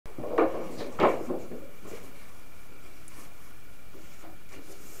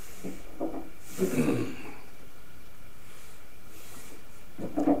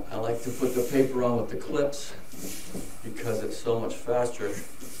clips because it's so much faster.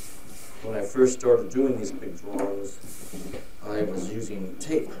 When I first started doing these big drawings, I was using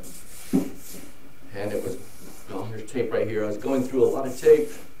tape. And it was, well, here's tape right here. I was going through a lot of tape.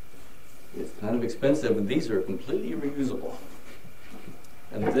 It's kind of expensive, and these are completely reusable.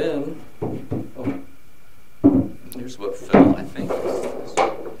 And then, oh, here's what fell, I think.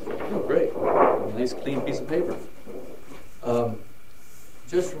 Oh, great. A nice clean piece of paper.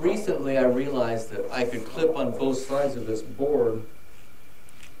 Just recently I realized that I could clip on both sides of this board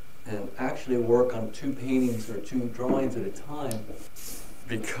and actually work on 2 paintings or 2 drawings at a time,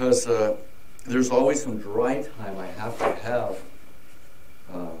 because there's always some dry time I have to have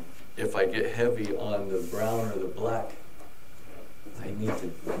if I get heavy on the brown or the black. I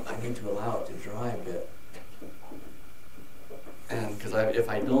need to allow it to dry a bit, and because if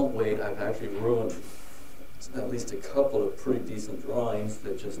I don't wait, I've actually ruined at least a couple of pretty decent drawings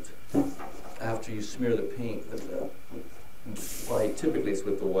that just after you smear the paint with the white. Typically it's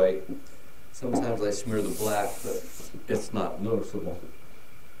with the white. Sometimes I smear the black, but it's not noticeable.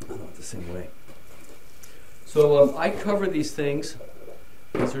 Not the same way. So I cover these things.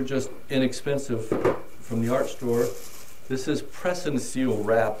 These are just inexpensive from the art store. This is press and seal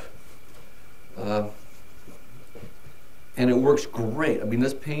wrap. And it works great. I mean,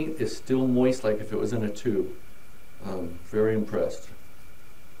 this paint is still moist like if it was in a tube. Very impressed.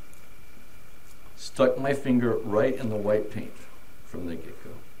 Stuck my finger right in the white paint from the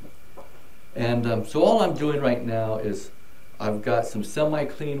get-go. And so all I'm doing right now is I've got some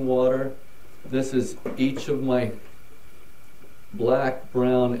semi-clean water. This is each of my black,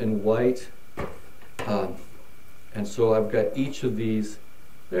 brown, and white. And so I've got each of these.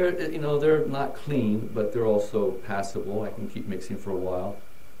 They're not clean, but they're also passable. I can keep mixing for a while.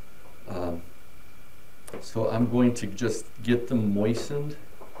 So I'm going to just get them moistened.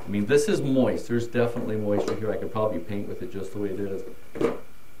 I mean, this is moist. There's definitely moisture here. I could probably paint with it just the way it is.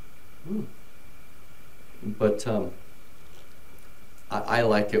 But I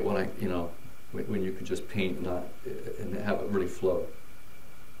like it when when you can just paint and have it really flow.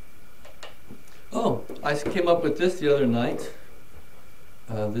 Oh, I came up with this the other night.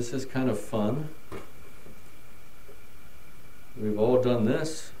 This is kind of fun. We've all done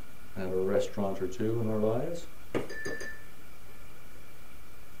this at a restaurant or two in our lives.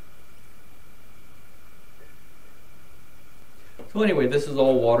 So anyway, this is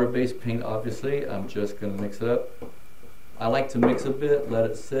all water-based paint, obviously. I'm just going to mix it up. I like to mix a bit, let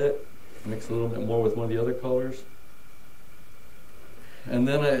it sit, mix a little bit more with one of the other colors. And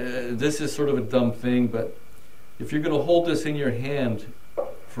then this is sort of a dumb thing, but if you're going to hold this in your hand,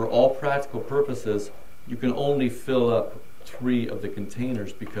 for all practical purposes, you can only fill up 3 of the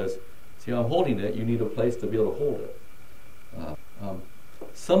containers because, see how I'm holding it, you need a place to be able to hold it.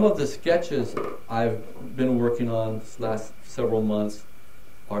 Some of the sketches I've been working on this last several months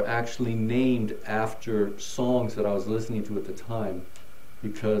are actually named after songs that I was listening to at the time,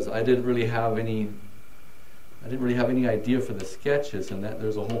 because I didn't really have any idea for the sketches, and that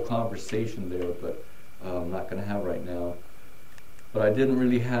there's a whole conversation there, but I'm not going to have right now. But I didn't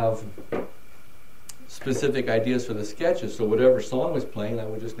really have specific ideas for the sketches, so whatever song was playing, I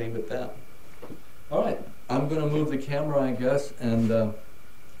would just name it that. All right, I'm going to move the camera, I guess, and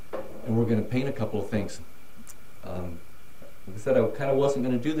we're going to paint a couple of things. Like I said, I kind of wasn't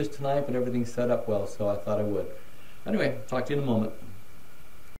going to do this tonight, but everything's set up well, so I thought I would. Anyway, talk to you in a moment.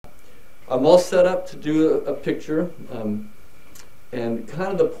 I'm all set up to do a picture, and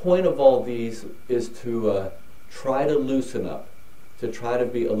kind of the point of all these is to try to loosen up, to try to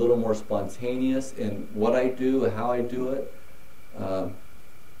be a little more spontaneous in what I do and how I do it.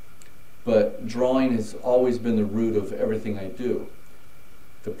 But drawing has always been the root of everything I do.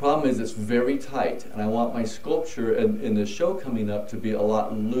 The problem is it's very tight, and I want my sculpture in the show coming up to be a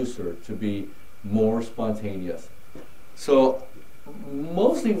lot looser, to be more spontaneous. So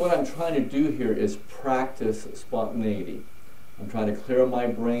mostly what I'm trying to do here is practice spontaneity. I'm trying to clear my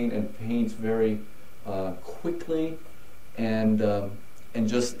brain and paint very quickly, and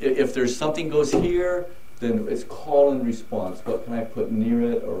just if there's something goes here, then it's call and response. What can I put near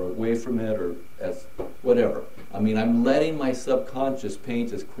it or away from it, or as whatever. I mean, I'm letting my subconscious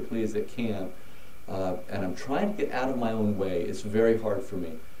paint as quickly as it can, and I'm trying to get out of my own way. It's very hard for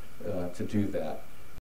me to do that.